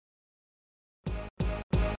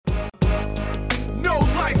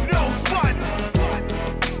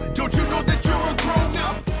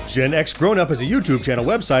Gen X Grown Up is a YouTube channel,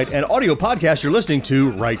 website, and audio podcast you're listening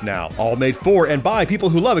to right now. All made for and by people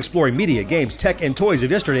who love exploring media, games, tech, and toys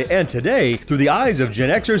of yesterday and today through the eyes of Gen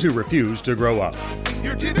Xers who refuse to grow up.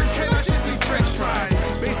 Your dinner cannot just be french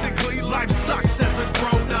fries. Basically, life sucks as a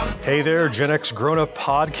grown up. Hey there, Gen X Grown Up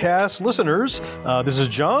podcast listeners. This is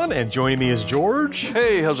John, and joining me is George.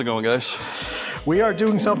 Hey, how's it going, guys? We are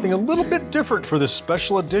doing something a little bit different for this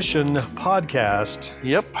special edition podcast.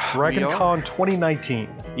 Yep. DragonCon 2019.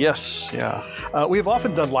 Yes, yeah. We have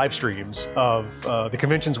often done live streams of the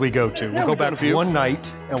conventions we go to. We'll go we've done back a few. one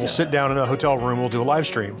night, and we'll sit down in a hotel room. We'll do a live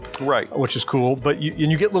stream. Right. Which is cool, but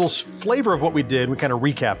you get a little flavor of what we did. We kind of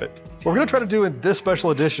recap it. What we're going to try to do in this special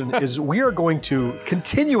edition is we are going to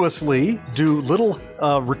continuously do little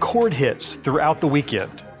record hits throughout the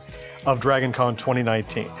weekend of DragonCon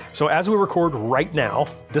 2019. So as we record right now,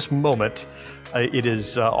 this moment, it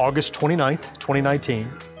is August 29th,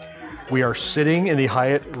 2019. We are sitting in the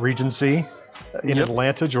Hyatt Regency in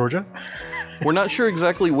Atlanta, Georgia. We're not sure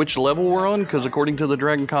exactly which level we're on, because according to the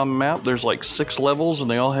DragonCon map, there's like 6 levels,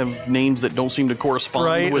 and they all have names that don't seem to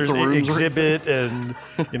correspond with There's the rooms. exhibit and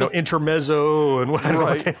intermezzo and whatever.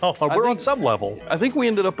 Right. They all are. We're on some level. I think we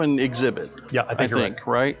ended up in exhibit. Yeah, I think you're right.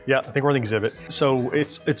 Right? Yeah, I think we're in the exhibit. So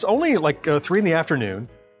it's only like 3 in the afternoon.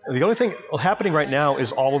 The only thing happening right now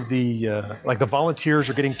is all of the the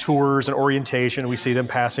volunteers are getting tours and orientation. We see them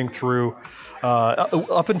passing through.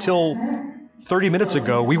 Up until 30 minutes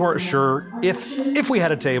ago, we weren't sure if we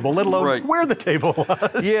had a table, let alone where the table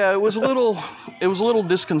was. Yeah, it was a little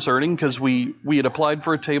disconcerting, because we had applied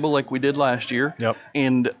for a table like we did last year. Yep.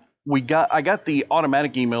 And I got the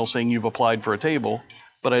automatic email saying you've applied for a table,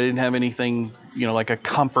 but I didn't have anything, like a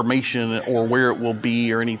confirmation or where it will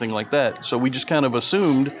be or anything like that. So we just kind of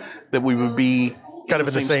assumed that we would be kind of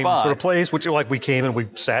in the same spot. sort of place, which we came and we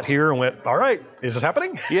sat here and went, all right, is this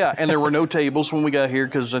happening? Yeah, and there were no tables when we got here,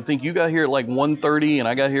 because I think you got here at like 1:30 and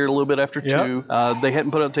I got here a little bit after 2. They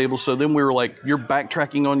hadn't put up tables, so then we were like, you're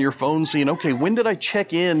backtracking on your phone, saying, okay, when did I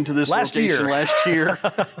check in to this location last year?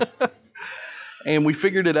 And we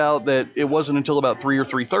figured it out that it wasn't until about 3 or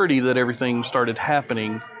 3:30 that everything started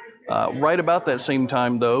happening. Right about that same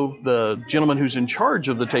time, though, the gentleman who's in charge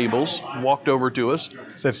of the tables walked over to us.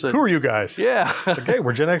 Said, who are you guys? Yeah. Okay,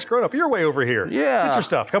 we're Gen X Grown Up. You're way over here. Yeah. Get your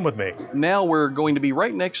stuff. Come with me. Now we're going to be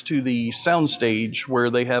right next to the sound stage, where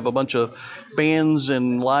they have a bunch of bands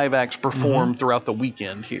and live acts perform throughout the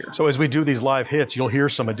weekend here. So as we do these live hits, you'll hear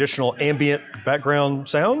some additional ambient background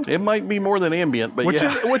sound. It might be more than ambient, but it's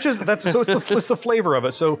the flavor of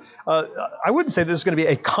it. So I wouldn't say this is going to be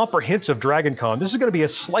a comprehensive DragonCon. This is going to be a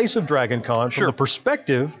slice of DragonCon from the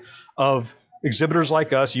perspective of exhibitors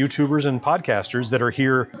like us, YouTubers and podcasters that are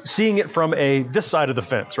here seeing it from this side of the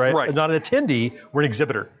fence, right? Right. As not an attendee, we're an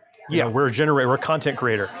exhibitor. We're a generator, we're a content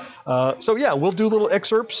creator. We'll do little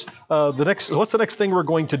excerpts. What's the next thing we're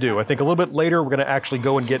going to do? I think a little bit later we're going to actually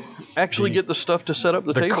go and get the stuff to set up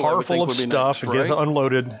the table. The car full of stuff and get it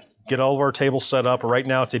unloaded. Get all of our tables set up. Right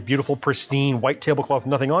now it's a beautiful, pristine white tablecloth,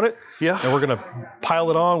 nothing on it. Yeah. And we're going to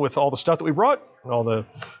pile it on with all the stuff that we brought, and all the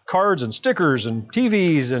cards and stickers and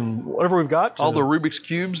TVs and whatever we've got. All the Rubik's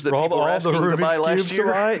Cubes that people were asking to buy last year.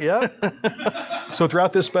 Yeah. So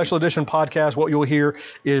throughout this special edition podcast, what you'll hear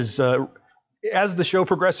is as the show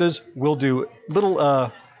progresses, we'll do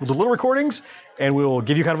little recordings, and we'll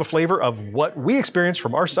give you kind of a flavor of what we experienced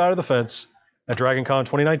from our side of the fence at DragonCon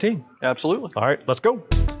 2019. Absolutely. All right, let's go.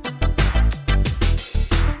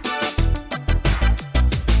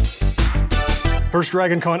 First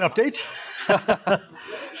DragonCon update.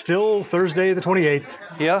 Still Thursday the 28th.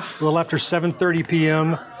 Yeah. A little after 7:30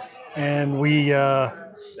 p.m. And we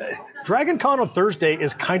DragonCon on Thursday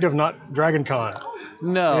is kind of not DragonCon.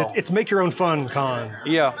 No. It's make your own fun con.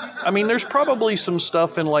 Yeah. I mean, there's probably some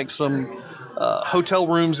stuff in like some hotel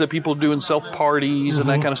rooms that people do in self-parties and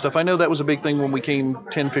that kind of stuff. I know that was a big thing when we came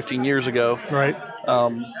 10, 15 years ago. Right.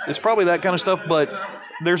 It's probably that kind of stuff, but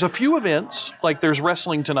there's a few events, like there's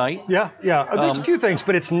wrestling tonight. Yeah. There's a few things,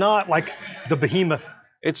 but it's not like the behemoth.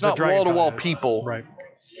 It's not wall-to-wall people. Right.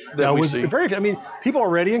 That we see. People are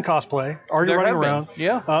already in cosplay, already running around.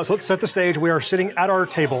 Yeah. So let's set the stage. We are sitting at our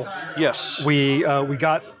table. Yes. We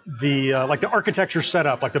got the architecture set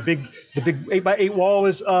up, like the big 8x8 wall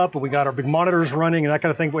is up, and we got our big monitors running and that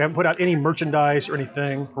kind of thing. We haven't put out any merchandise or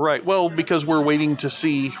anything. Right. Well, because we're waiting to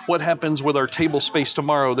see what happens with our table space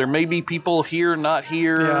tomorrow. There may be people here, not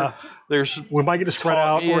here. Yeah. We might get to spread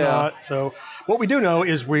out or not. So what we do know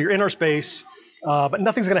is we're in our space. But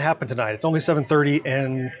nothing's going to happen tonight. It's only 7:30,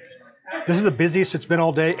 and this is the busiest it's been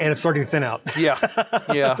all day, and it's starting to thin out.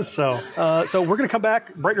 Yeah. So we're going to come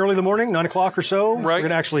back bright and early in the morning, 9 o'clock or so. Right. We're going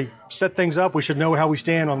to actually set things up. We should know how we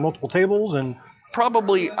stand on multiple tables, and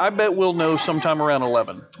Probably, I bet we'll know sometime around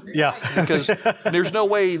 11. Yeah. Because there's no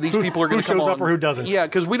way these people are going to come on. Who shows up or who doesn't. Yeah,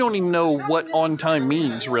 because we don't even know what on time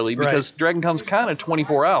means, really, because Dragon Con's kind of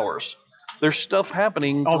 24 hours. There's stuff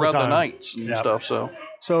happening throughout the nights and stuff, so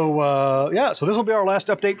this will be our last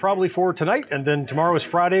update probably for tonight, and then tomorrow is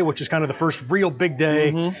Friday, which is kind of the first real big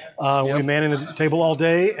day. We'll be manning the table all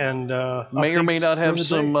day, and may or may not have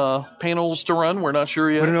some panels to run. We're not sure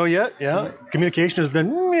yet. We don't know yet. Communication has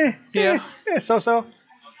been so.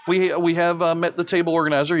 We have met the table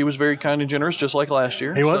organizer. He was very kind and generous, just like last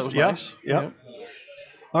year. He was, that was nice.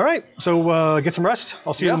 All right, so get some rest.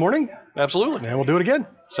 I'll see you in the morning. Absolutely. And we'll do it again.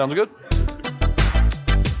 Sounds good.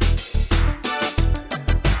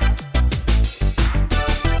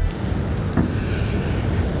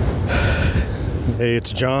 Hey,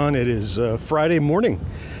 it's John. It is Friday morning.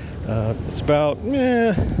 It's about,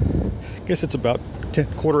 I guess it's about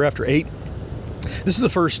 8:15. This is the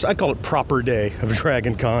first, I'd call it proper day of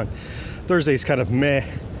Dragon Con. Thursday's kind of meh.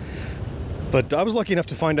 But I was lucky enough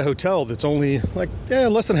to find a hotel that's only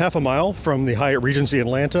less than half a mile from the Hyatt Regency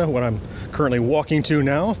Atlanta, what I'm currently walking to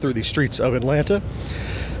now through the streets of Atlanta.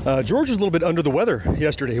 George was a little bit under the weather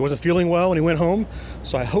yesterday. He wasn't feeling well when he went home,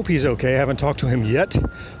 so I hope he's okay. I haven't talked to him yet.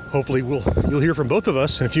 Hopefully you'll hear from both of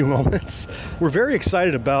us in a few moments. We're very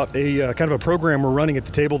excited about a kind of a program we're running at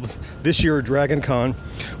the table this year at Dragon Con.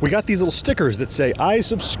 We got these little stickers that say, I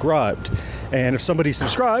subscribed. And if somebody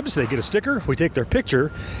subscribes, they get a sticker. We take their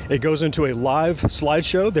picture. It goes into a live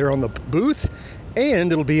slideshow there on the booth,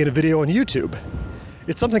 and it'll be in a video on YouTube.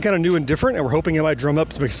 It's something kind of new and different, and we're hoping it might drum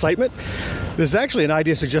up some excitement. This is actually an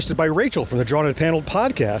idea suggested by Rachel from the Drawn and Paneled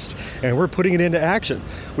podcast, and we're putting it into action.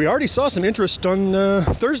 We already saw some interest on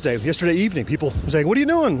yesterday evening. People saying, what are you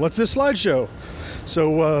doing? What's this slideshow?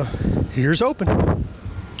 So here's hoping.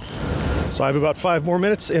 So I have about 5 more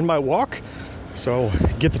minutes in my walk. So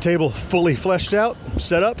get the table fully fleshed out,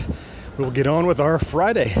 set up. We'll get on with our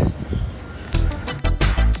Friday.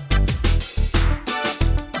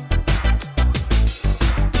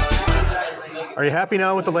 Are you happy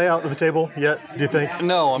now with the layout of the table yet, do you think?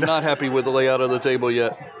 No, I'm not happy with the layout of the table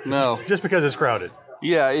yet. No. Just because it's crowded?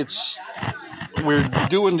 Yeah, we're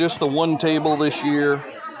doing just the one table this year,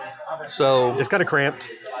 so... It's kind of cramped.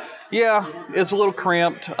 Yeah, it's a little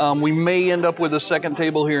cramped. We may end up with a second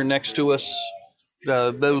table here next to us.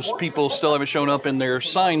 Those people still haven't shown up and their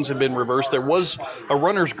signs have been reversed. There was a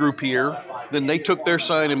runners group here, then they took their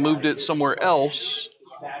sign and moved it somewhere else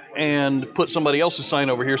and put somebody else's sign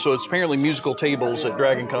over here, so it's apparently musical tables at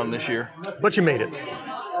Dragon Con this year. But you made it.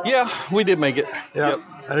 Yeah, we did make it. Yeah. Yep.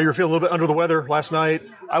 I know you were feeling a little bit under the weather last night.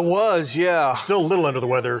 I was, yeah. Still a little under the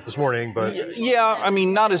weather this morning, but... Yeah, I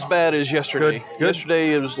mean, not as bad as yesterday. Good.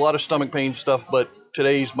 Yesterday, it was a lot of stomach pain stuff, but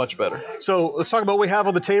today's much better. So let's talk about what we have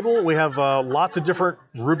on the table. We have lots of different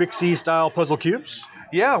Rubik's C-style puzzle cubes.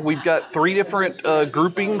 Yeah, we've got 3 different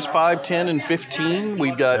groupings, 5, 10, and 15.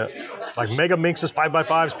 We've got... like Mega Minxes,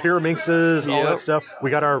 5x5s, Pyraminxes, all that stuff. We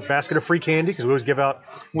got our basket of free candy because we always give out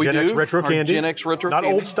Gen X retro candy. Gen X retro Not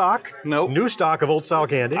candy. Old stock. Nope. New stock of old style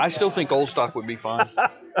candy. I still think old stock would be fine.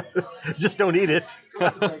 Just don't eat it.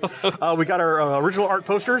 We got our original art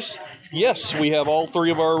posters. Yes, we have all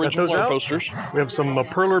 3 of our original art posters. We have some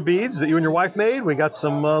perler beads that you and your wife made. We got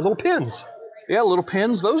some little pins. Yeah, little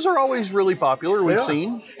pins. Those are always really popular, we've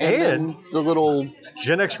seen. And then the little...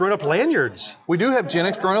 Gen X grown-up lanyards. We do have Gen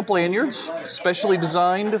X grown-up lanyards, specially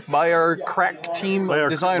designed by our crack team of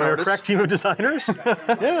design artists. Our crack team of designers.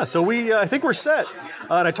 Yeah, so I think we're set.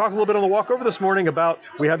 And I talked a little bit on the walk over this morning about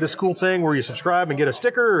we have this cool thing where you subscribe and get a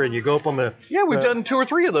sticker, and you go up on the... Yeah, we've done 2 or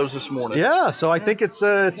 3 of those this morning. Yeah, so I think it's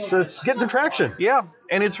getting some traction. Yeah,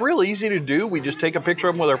 and it's real easy to do. We just take a picture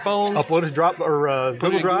of them with our phones. Upload it to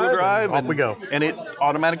Google Drive, and off we go. And it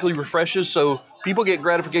automatically refreshes, so people get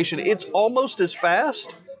gratification. It's almost as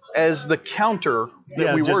fast as the counter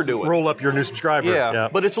that we were doing. Roll up your new subscriber. Yeah,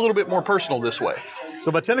 but it's a little bit more personal this way. So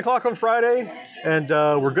about 10 o'clock on Friday, and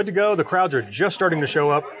we're good to go. The crowds are just starting to show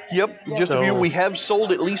up. Yep, just a few. We have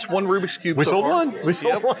sold at least 1 Rubik's Cube We so sold far. one. We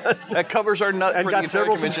sold one. That covers our nut and for got the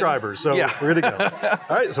several convention. subscribers, so we're good to go.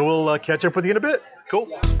 All right, so we'll catch up with you in a bit. Cool.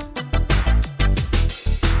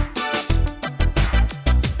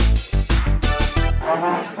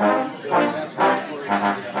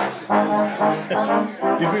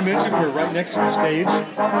 Did we mention we're right next to the stage?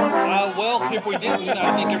 Well, if we didn't,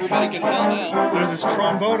 I think everybody can tell now. There's this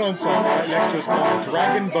trombone ensemble right next to us called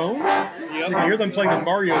Dragon Bones. Yep. You can hear them playing the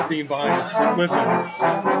Mario theme behind us. Listen.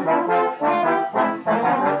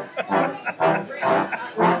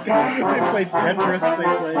 They played Tetris, they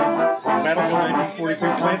played Battlefield 1942,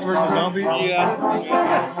 Plants vs. Zombies? Yeah.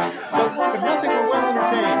 So, if nothing, we're well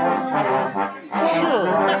entertained. Sure.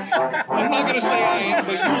 I'm not going to say I am,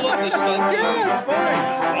 but you love this stuff. Yeah, it's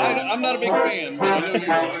fine. I'm not a big fan, but I know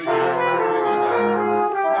you are.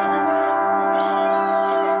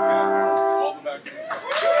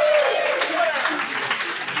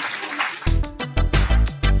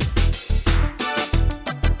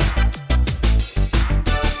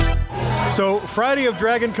 So Friday of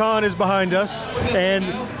Dragon Con is behind us, and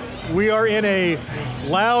we are in a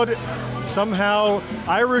loud, somehow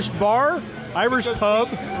Irish bar, Irish pub.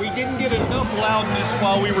 We didn't get enough loudness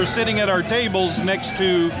while we were sitting at our tables next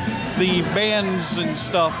to the bands and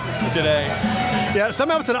stuff today. Yeah,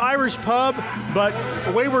 somehow it's an Irish pub, but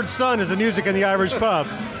Wayward Son is the music in the Irish pub.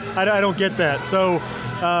 I don't get that. So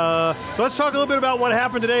let's talk a little bit about what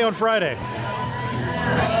happened today on Friday.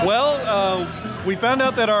 Well, we found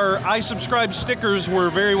out that our I Subscribe stickers were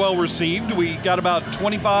very well received. We got about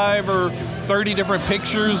 25 or 30 different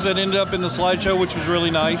pictures that ended up in the slideshow, which was really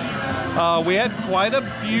nice. We had quite a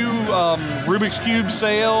few Rubik's Cube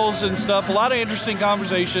sales and stuff, a lot of interesting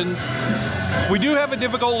conversations. We do have a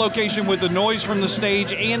difficult location with the noise from the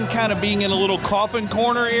stage and kind of being in a little coffin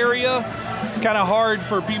corner area. It's kind of hard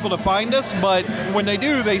for people to find us, but when they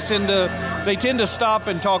do, they tend to stop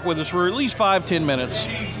and talk with us for at least 5-10 minutes.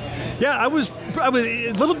 Yeah, I was a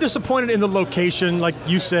little disappointed in the location, like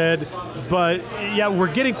you said, but yeah,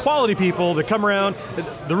 we're getting quality people that come around.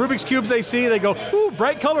 The Rubik's Cubes they see, they go, ooh,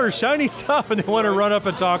 bright colors, shiny stuff, and they want to run up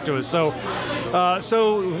and talk to us.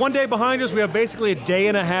 So one day behind us, we have basically a day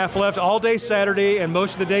and a half left, all day Saturday and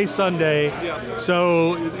most of the day Sunday. Yeah.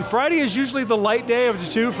 So Friday is usually the light day of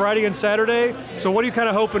the two, Friday and Saturday. So what are you kind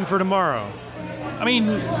of hoping for tomorrow? I mean,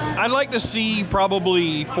 I'd like to see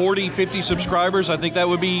probably 40, 50 subscribers. I think that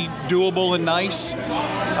would be doable and nice.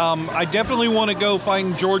 I definitely want to go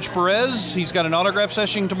find George Perez. He's got an autograph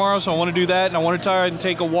session tomorrow, so I want to do that. And I want to try and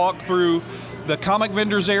take a walk through the comic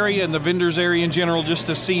vendors area and the vendors area in general just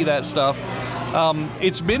to see that stuff.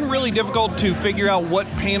 It's been really difficult to figure out what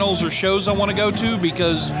panels or shows I want to go to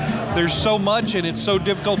because there's so much and it's so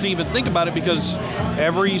difficult to even think about it because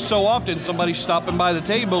every so often somebody's stopping by the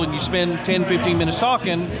table and you spend 10, 15 minutes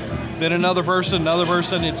talking, then another person,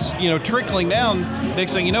 it's, trickling down.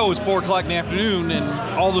 Next thing you know, it's 4 o'clock in the afternoon and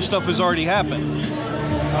all the stuff has already happened.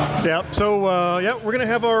 Yeah, so we're going to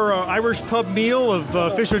have our Irish pub meal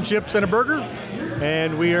of fish and chips and a burger,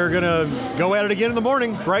 and we are going to go at it again in the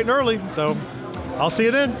morning, bright and early, so I'll see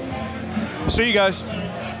you then. See you guys.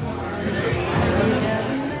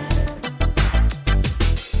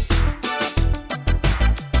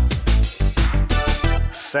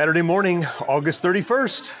 Saturday morning, August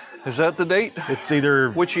 31st. Is that the date? It's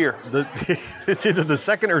either which year? It's either the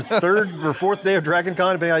second or third or fourth day of Dragon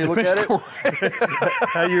Con, depending how you look at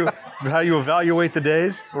it. how you evaluate the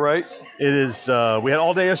days. Right. It is. We had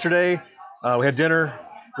all day yesterday. We had dinner.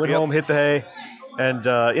 Went home, hit the hay, and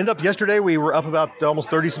ended up yesterday. We were up about almost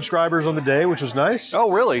 30 subscribers on the day, which was nice.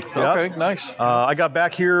 Oh, really? Yeah. Okay, nice. I got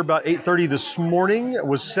back here about 8:30 this morning.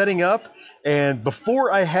 Was setting up. And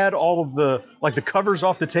before I had all of the covers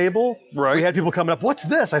off the table, we had people coming up, what's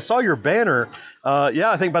this? I saw your banner.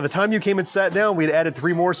 I think by the time you came and sat down, we'd added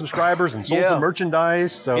 3 more subscribers and sold some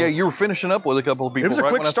merchandise. So yeah, you were finishing up with a couple of people. It was a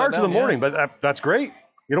quick start to the morning, but that's great.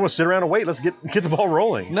 You don't want to sit around and wait. Let's get the ball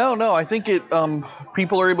rolling. No, I think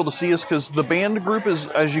people are able to see us because the band group is,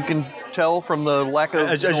 as you can tell from the lack of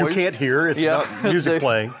as you can't hear, it's not music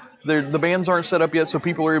playing. The bands aren't set up yet, so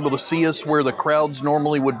people are able to see us where the crowds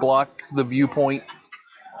normally would block the viewpoint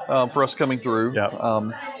for us coming through.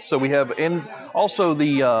 Yeah. So we have, and also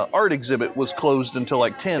the art exhibit was closed until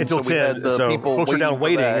like 10. Until 10. We had the people folks are down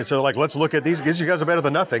waiting. That. And so let's look at these. Because you guys are better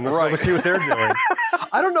than nothing. Let's go see what they're doing.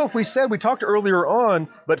 I don't know if we talked earlier on,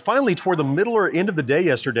 but finally toward the middle or end of the day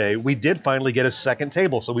yesterday, we did finally get a second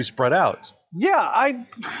table. So we spread out. Yeah, I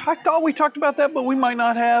thought we talked about that, but we might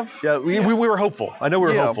not have. Yeah, we were hopeful. I know we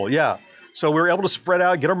were hopeful, yeah. So we were able to spread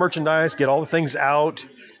out, get our merchandise, get all the things out,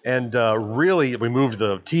 and really we moved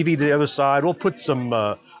the TV to the other side. We'll put some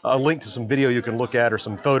a link to some video you can look at or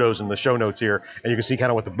some photos in the show notes here, and you can see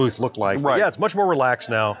kind of what the booth looked like. Right. But yeah, it's much more relaxed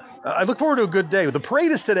now. I look forward to a good day. The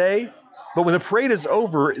parade is today. But when the parade is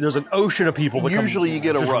over, there's an ocean of people that usually you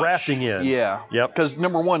get a just rush. rafting in. Yeah. Yep. Because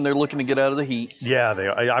number one, they're looking to get out of the heat. Yeah,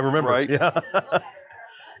 I remember. Right. Yeah.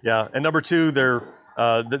 Yeah. And number two,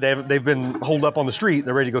 they've been holed up on the street.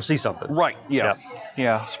 They're ready to go see something. Right. Yeah.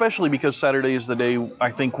 Yeah. Especially because Saturday is the day I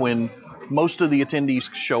think when most of the attendees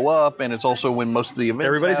show up, and it's also when most of the events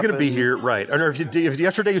Everybody's going to be happen. here, right? Or if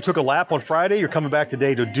yesterday you took a lap on Friday, you're coming back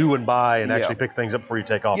today to do and buy and actually pick things up before you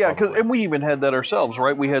take off. Yeah, and we even had that ourselves,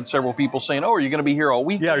 right? We had several people saying, "Oh, are you going to be here all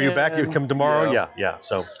weekend?" Yeah, are you back? You come tomorrow? Yeah.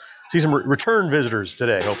 So see some return visitors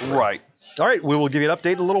today, hopefully. Right. All right, we will give you an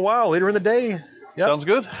update in a little while later in the day. Yep. Sounds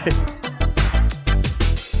good.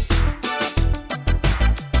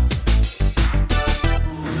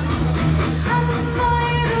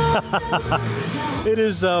 It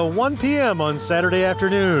is 1 p.m. on Saturday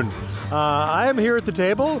afternoon. I am here at the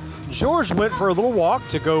table. George went for a little walk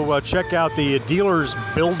to go check out the dealer's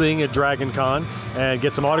building at Dragon Con and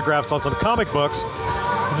get some autographs on some comic books.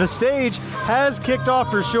 The stage has kicked off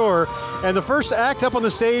for sure, and the first act up on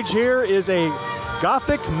the stage here is a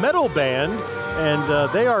gothic metal band,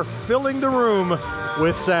 and they are filling the room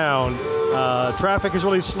with sound. Traffic has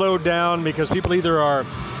really slowed down because people either are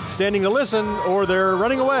standing to listen or they're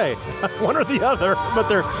running away, one or the other, but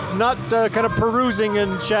they're not kind of perusing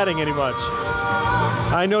and chatting any much.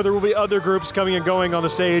 I know there will be other groups coming and going on the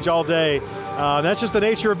stage all day. That's just the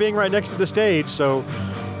nature of being right next to the stage, so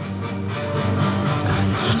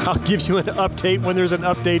I'll give you an update when there's an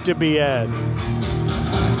update to be had.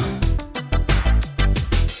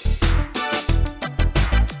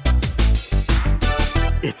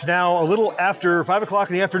 It's now a little after 5 o'clock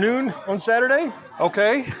in the afternoon on Saturday.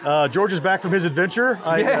 Okay. George is back from his adventure.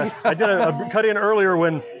 I did a cut in earlier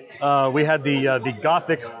when we had the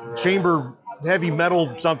gothic chamber heavy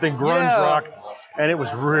metal something grunge rock, and it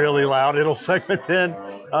was really loud. It'll segment in.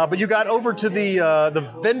 But you got over to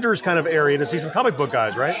the vendors kind of area to see some comic book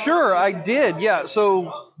guys, right? Sure, I did. Yeah.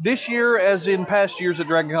 So this year, as in past years at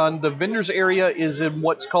DragonCon, the vendors area is in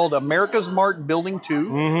what's called America's Mart Building 2.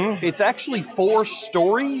 Mm-hmm. It's actually 4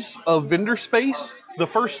 stories of vendor space. The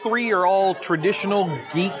first 3 are all traditional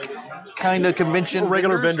geek kind of convention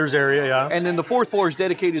regular vendors area, yeah. And then the 4th floor is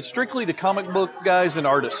dedicated strictly to comic book guys and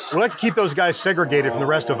artists. We like to keep those guys segregated from the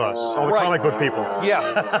rest of us, all the comic book people.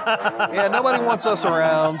 Yeah. Yeah, nobody wants us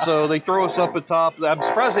around, so they throw us up at top. I'm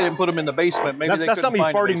surprised they didn't put them in the basement. Maybe that's not me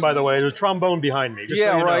farting, by the way. There's a trombone behind me. Just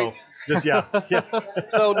so you know. Just, yeah.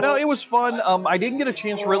 So, no, it was fun. I didn't get a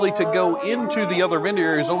chance really to go into the other vendor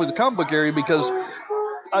areas, only the comic book area, because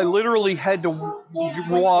I literally had to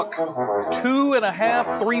walk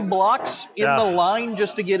 2.5, 3 blocks in the line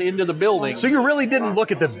just to get into the building. So you really didn't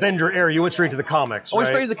look at the vendor area. You went straight to the comics, I went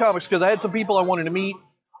straight to the comics because I had some people I wanted to meet.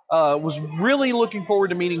 Was really looking forward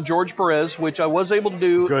to meeting George Perez, which I was able to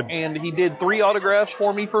do. Good. And he did 3 autographs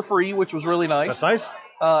for me for free, which was really nice. That's nice.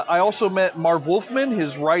 I also met Marv Wolfman,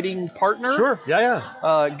 his writing partner. Sure,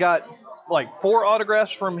 yeah. Got like 4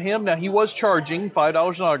 autographs from him. Now, he was charging $5 an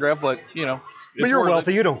autograph, but, you know. But you're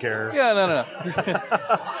wealthy, you don't care. Yeah, no.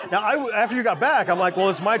 Now, after you got back, I'm like, well,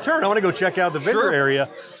 it's my turn. I want to go check out the vendor area.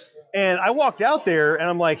 And I walked out there, and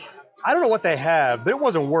I'm like, I don't know what they have, but it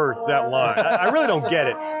wasn't worth that line. I really don't get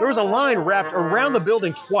it. There was a line wrapped around the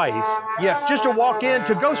building twice. Yes. Just to walk in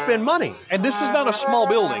to go spend money. And this is not a small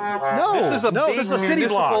building. No. This is a big this is a city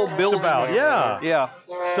block. building. Yeah.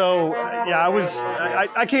 So,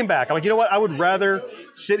 I came back. I'm like, you know what? I would rather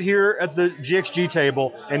sit here at the GXG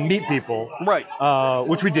table and meet people. Right.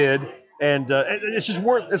 Which we did. And it's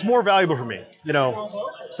more valuable for me, you know.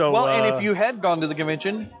 So well, and if you had gone to the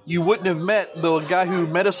convention, you wouldn't have met the guy who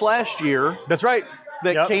met us last year. That's right.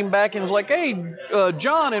 That came back and was like, "Hey,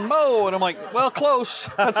 John and Mo," and I'm like, "Well, close.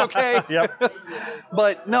 That's okay." Yep.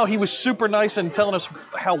 But no, he was super nice and telling us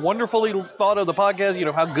how wonderful he thought of the podcast. You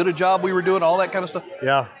know, how good a job we were doing, all that kind of stuff.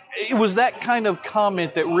 Yeah. It was that kind of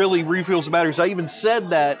comment that really refills the batteries. I even said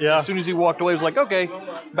that as soon as he walked away. I was like, okay,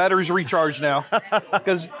 battery's recharged now.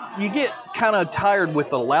 Because you get kind of tired with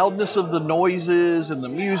the loudness of the noises and the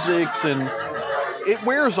musics, and it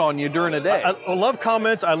wears on you during a day. I love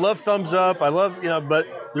comments. I love thumbs up. I love, but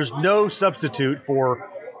there's no substitute for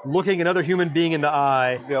looking another human being in the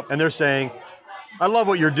eye, and they're saying, I love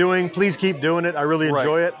what you're doing. Please keep doing it. I really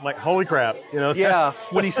enjoy it. I'm like, holy crap, Yeah,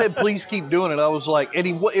 when he said, please keep doing it, I was like, and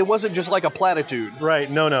it wasn't just like a platitude.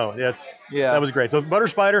 Right, no. That was great. So, Butter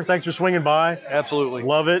Spider, thanks for swinging by. Absolutely.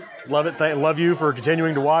 Love it. Love you for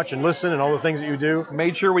continuing to watch and listen and all the things that you do.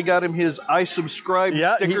 Made sure we got him his I subscribe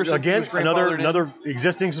sticker. Again, another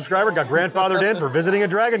existing subscriber got grandfathered in for visiting a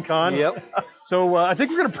Dragon Con. Yep. So I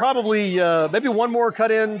think we're going to probably, maybe one more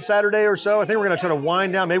cut in Saturday or so. I think we're going to try to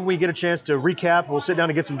wind down. Maybe we get a chance to recap. We'll sit down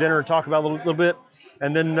and get some dinner and talk about it a little bit.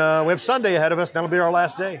 And then we have Sunday ahead of us, and that'll be our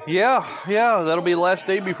last day. Yeah, that'll be the last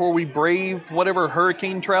day before we brave whatever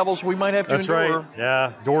hurricane travels we might have to endure. That's right.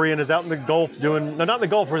 Yeah, Dorian is out in the Gulf not in the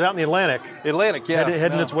Gulf, we're out in the Atlantic.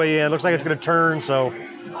 Heading its way in. Looks like it's going to turn, so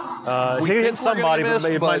it's going to hit somebody, but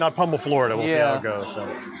it might not pummel Florida. We'll see how it goes. So.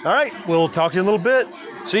 All right, we'll talk to you in a little bit.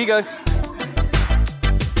 See you guys.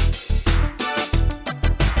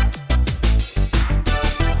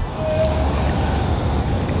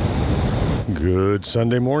 Good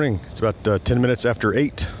Sunday morning. It's about 10 minutes after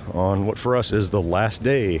 8 on what for us is the last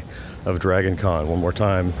day of Dragon Con. One more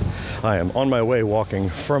time, I am on my way walking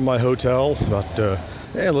from my hotel about a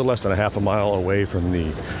little less than a half a mile away from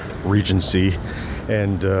the Regency.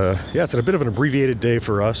 And it's a bit of an abbreviated day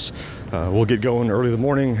for us. We'll get going early in the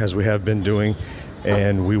morning as we have been doing.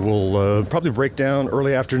 And we will probably break down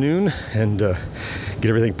early afternoon and get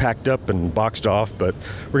everything packed up and boxed off. But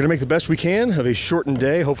we're going to make the best we can of a shortened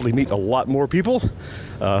day, hopefully meet a lot more people,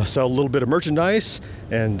 sell a little bit of merchandise,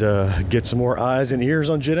 and get some more eyes and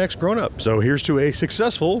ears on Gen X Grown Up. So here's to a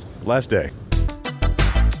successful last day.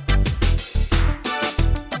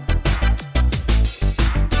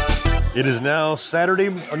 It is now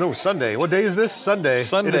Sunday. What day is this? Sunday.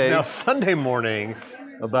 It is now Sunday morning,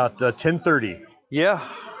 about 10:30. Yeah.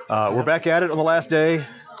 We're back at it on the last day.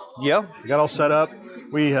 Yeah. We got all set up.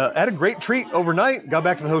 We had a great treat overnight. Got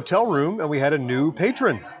back to the hotel room, and we had a new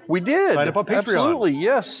patron. We did. Sign up on Patreon. Absolutely,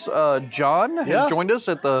 yes. John has joined us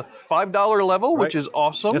at the $5 level, which is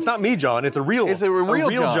awesome. It's not me, John. It's a real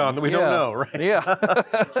John that we don't know, right? Yeah.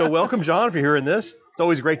 So welcome, John, if you're hearing this. It's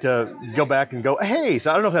always great to go back and go, hey,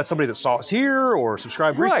 so I don't know if that's somebody that saw us here or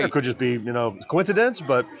subscribed recently. It could just be, coincidence.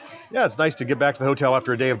 But yeah, it's nice to get back to the hotel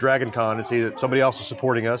after a day of Dragon Con and see that somebody else is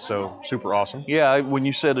supporting us. So super awesome. Yeah, when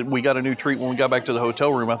you said we got a new treat when we got back to the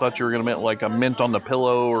hotel room, I thought you were going to mean like a mint on the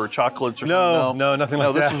pillow or chocolates or something. No, nothing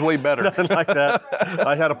like that. No, this is way better. Nothing like that.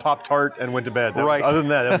 I had a Pop-Tart and went to bed. Other than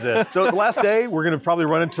that was it. So the last day, we're going to probably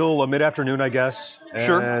run until mid-afternoon, I guess.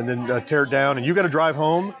 Sure. And then tear it down. And you got to drive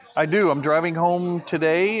home. I do. I'm driving home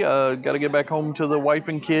today. Got to get back home to the wife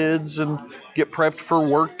and kids and get prepped for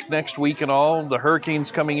work next week and all. The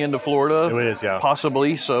hurricane's coming into Florida. It is, yeah.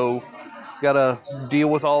 Possibly. So got to deal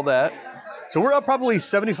with all that. So we're up probably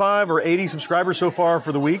 75 or 80 subscribers so far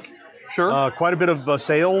for the week. Sure. Quite a bit of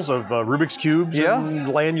sales of Rubik's Cubes and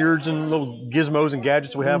lanyards and little gizmos and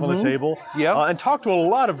gadgets we have on the table. Yeah. And talked to a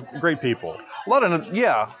lot of great people.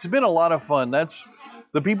 It's been a lot of fun. That's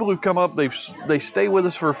the people who've come up. They stay with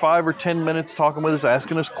us for 5 or 10 minutes, talking with us,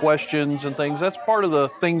 asking us questions and things. That's part of the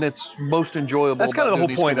thing that's most enjoyable. That's kind of the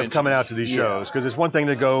whole point of coming out to these shows, because it's one thing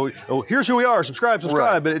to go, oh, here's who we are, subscribe,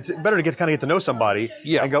 right. But it's better to get to know somebody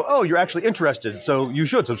and go, oh, you're actually interested, so you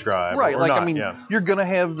should subscribe. Right, or not. You're gonna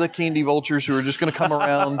have the candy vultures who are just gonna come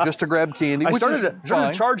around just to grab candy. I started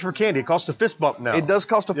to charge for candy. It costs a fist bump now. It does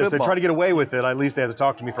cost a fist bump. They try to get away with it. At least they have to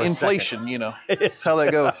talk to me for inflation, a second. That's how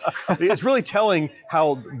that goes. It's really telling how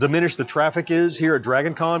diminished the traffic is here at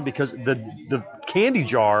Dragon Con, because the candy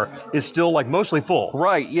jar is still mostly full.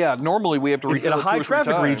 Right, yeah. Normally we have to refill it 2 or 3 times. In a high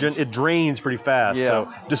traffic region, it drains pretty fast. Yeah.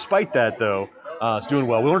 So despite that, though, it's doing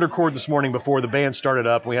well. We wanted to record this morning before the band started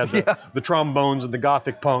up. We had the trombones and the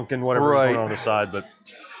gothic punk and whatever was going on the side. But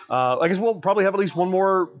I guess we'll probably have at least one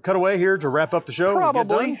more cutaway here to wrap up the show.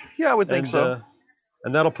 Probably. Yeah, I would think so.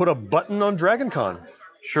 And that'll put a button on Dragon Con.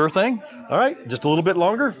 Sure thing. All right, just a little bit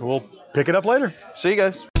longer. We'll pick it up later. See you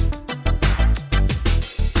guys.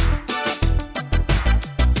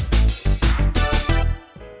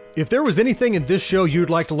 If there was anything in this show you'd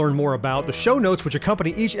like to learn more about, the show notes which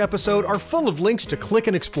accompany each episode are full of links to click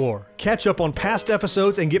and explore. Catch up on past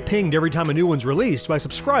episodes and get pinged every time a new one's released by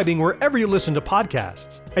subscribing wherever you listen to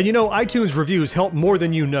podcasts. And iTunes reviews help more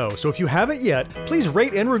than you know, so if you haven't yet, please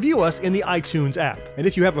rate and review us in the iTunes app. And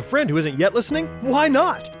if you have a friend who isn't yet listening, why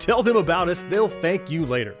not? Tell them about us, they'll thank you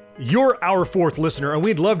later. You're our 4th listener, and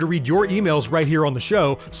we'd love to read your emails right here on the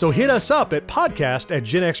show, so hit us up at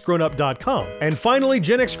podcast@genxgrownup.com. And finally,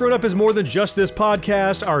 Gen X Grown Up is more than just this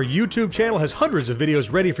podcast. Our YouTube channel has hundreds of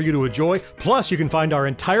videos ready for you to enjoy, plus you can find our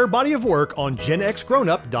entire body of work on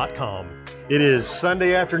genxgrownup.com. It is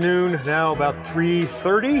Sunday afternoon, now about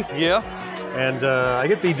 3:30. Yeah. And I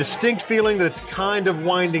get the distinct feeling that it's kind of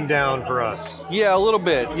winding down for us. Yeah, a little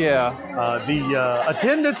bit, yeah. The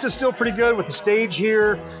attendance is still pretty good with the stage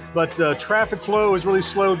here, but traffic flow is really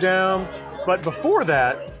slowed down. But before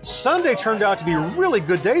that, Sunday turned out to be a really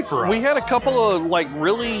good day for us. We had a couple of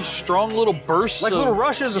really strong little bursts. Little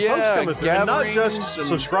rushes of folks coming through. And not just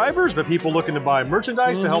subscribers, but people looking to buy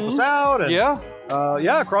merchandise to help us out. And,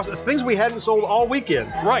 across things we hadn't sold all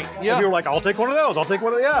weekend. Right, yeah. And we were like, I'll take one of those. I'll take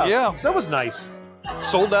one of the So that was nice.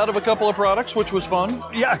 Sold out of a couple of products, which was fun.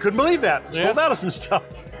 Yeah, I couldn't believe that. Yeah. Sold out of some stuff.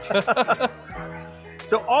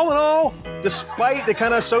 So all in all, despite the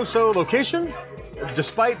kind of so-so location,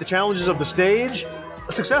 despite the challenges of the stage,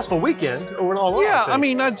 a successful weekend overall. Yeah, I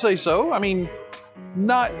mean, I'd say so. I mean,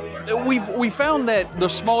 we found that the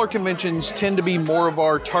smaller conventions tend to be more of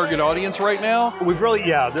our target audience right now. We've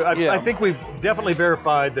really, I think we've definitely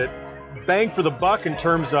verified that bang for the buck in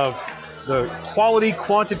terms of the quality,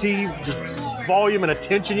 quantity, just volume and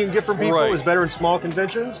attention you can get from people is better in small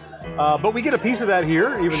conventions. But we get a piece of that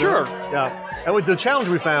here, even Sure. And with the challenge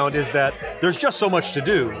we found is that there's just so much to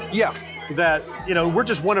do. Yeah. That, we're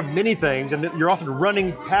just one of many things, and you're often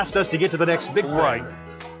running past us to get to the next big thing. Right.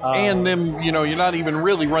 And then, you're not even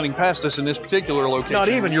really running past us in this particular location. Not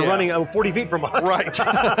even. You're running 40 feet from us. Right.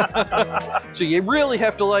 So you really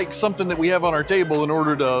have to like something that we have on our table in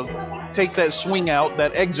order to take that swing out,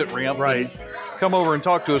 that exit ramp. Right. And come over and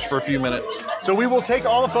talk to us for a few minutes. So we will take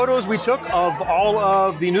all the photos we took of all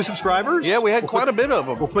of the new subscribers. Yeah, we had quite a bit of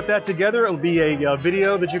them. We'll put that together. It'll be a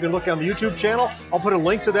video that you can look on the YouTube channel. I'll put a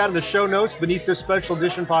link to that in the show notes beneath this special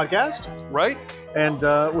edition podcast. Right. And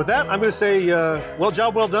with that, I'm going to say,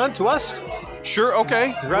 job well done to us. Sure,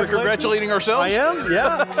 okay. We're congratulating ourselves. I am,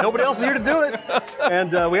 yeah. Nobody else is here to do it.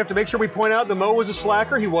 And we have to make sure we point out that Mo was a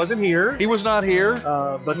slacker. He wasn't here. He was not here.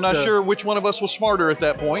 But I'm not sure which one of us was smarter at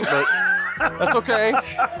that point, but that's okay.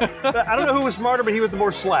 I don't know who was smarter, but he was the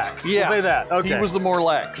more slack. Yeah. We'll say that. Okay. He was the more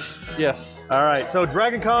lax. Yes. All right. So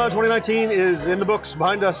Dragon Con 2019 is in the books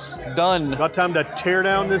behind us. Done. About time to tear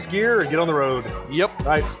down this gear and get on the road. Yep. All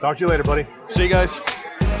right. Talk to you later, buddy. See you guys.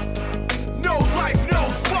 No life, no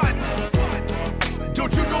fun.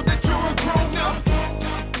 Don't you know that you're a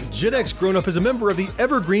grown-up? Gen X Grown Up is a member of the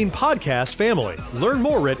Evergreen Podcast family. Learn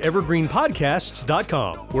more at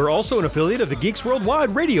evergreenpodcasts.com. We're also an affiliate of the Geeks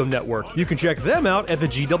Worldwide Radio Network. You can check them out at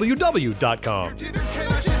thegww.com. Dinner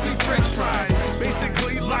cannot just be french fries.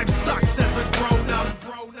 Basically, life sucks as a grown-up.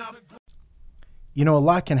 A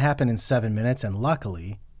lot can happen in 7 minutes, and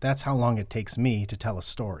luckily, that's how long it takes me to tell a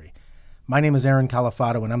story. My name is Aaron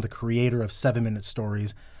Califato, and I'm the creator of 7 Minute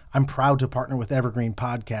Stories. I'm proud to partner with Evergreen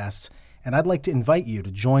Podcasts, and I'd like to invite you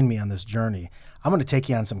to join me on this journey. I'm going to take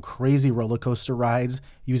you on some crazy roller coaster rides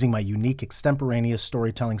using my unique extemporaneous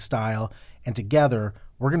storytelling style, and together,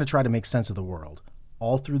 we're going to try to make sense of the world,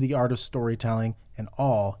 all through the art of storytelling and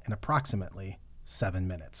all in approximately 7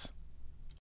 minutes.